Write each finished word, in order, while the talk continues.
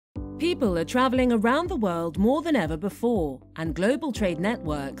People are traveling around the world more than ever before, and global trade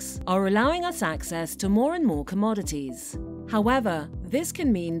networks are allowing us access to more and more commodities. However, this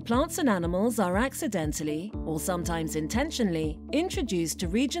can mean plants and animals are accidentally, or sometimes intentionally, introduced to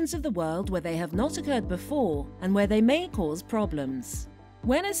regions of the world where they have not occurred before and where they may cause problems.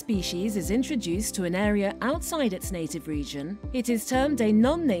 When a species is introduced to an area outside its native region, it is termed a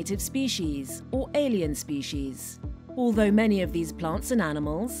non-native species or alien species. Although many of these plants and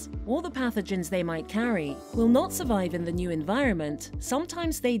animals, or the pathogens they might carry, will not survive in the new environment,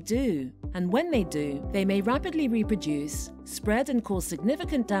 sometimes they do. And when they do, they may rapidly reproduce, spread and cause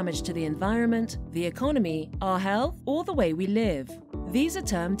significant damage to the environment, the economy, our health, or the way we live. These are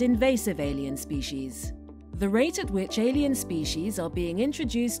termed invasive alien species. The rate at which alien species are being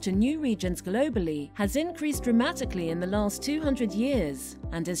introduced to new regions globally has increased dramatically in the last 200 years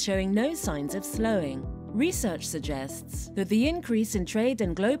and is showing no signs of slowing. Research suggests that the increase in trade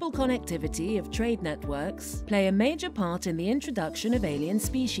and global connectivity of trade networks play a major part in the introduction of alien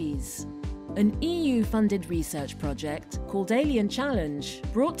species. An EU-funded research project called Alien Challenge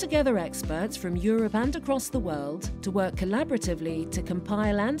brought together experts from Europe and across the world to work collaboratively to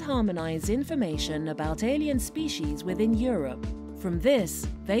compile and harmonize information about alien species within Europe. From this,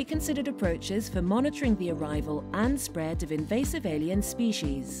 they considered approaches for monitoring the arrival and spread of invasive alien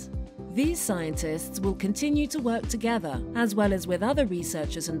species. These scientists will continue to work together, as well as with other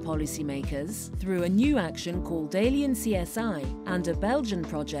researchers and policymakers, through a new action called Alien CSI and a Belgian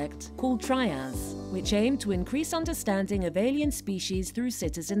project called Trias, which aim to increase understanding of alien species through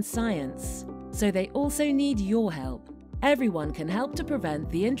citizen science. So they also need your help. Everyone can help to prevent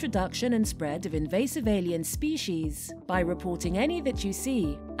the introduction and spread of invasive alien species by reporting any that you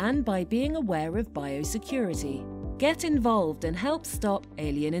see and by being aware of biosecurity. Get involved and help stop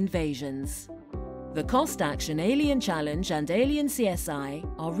alien invasions. The Cost Action Alien Challenge and Alien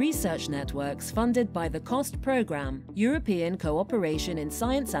CSI are research networks funded by the COST Programme, European Cooperation in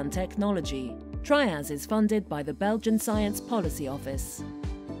Science and Technology. Trias is funded by the Belgian Science Policy Office.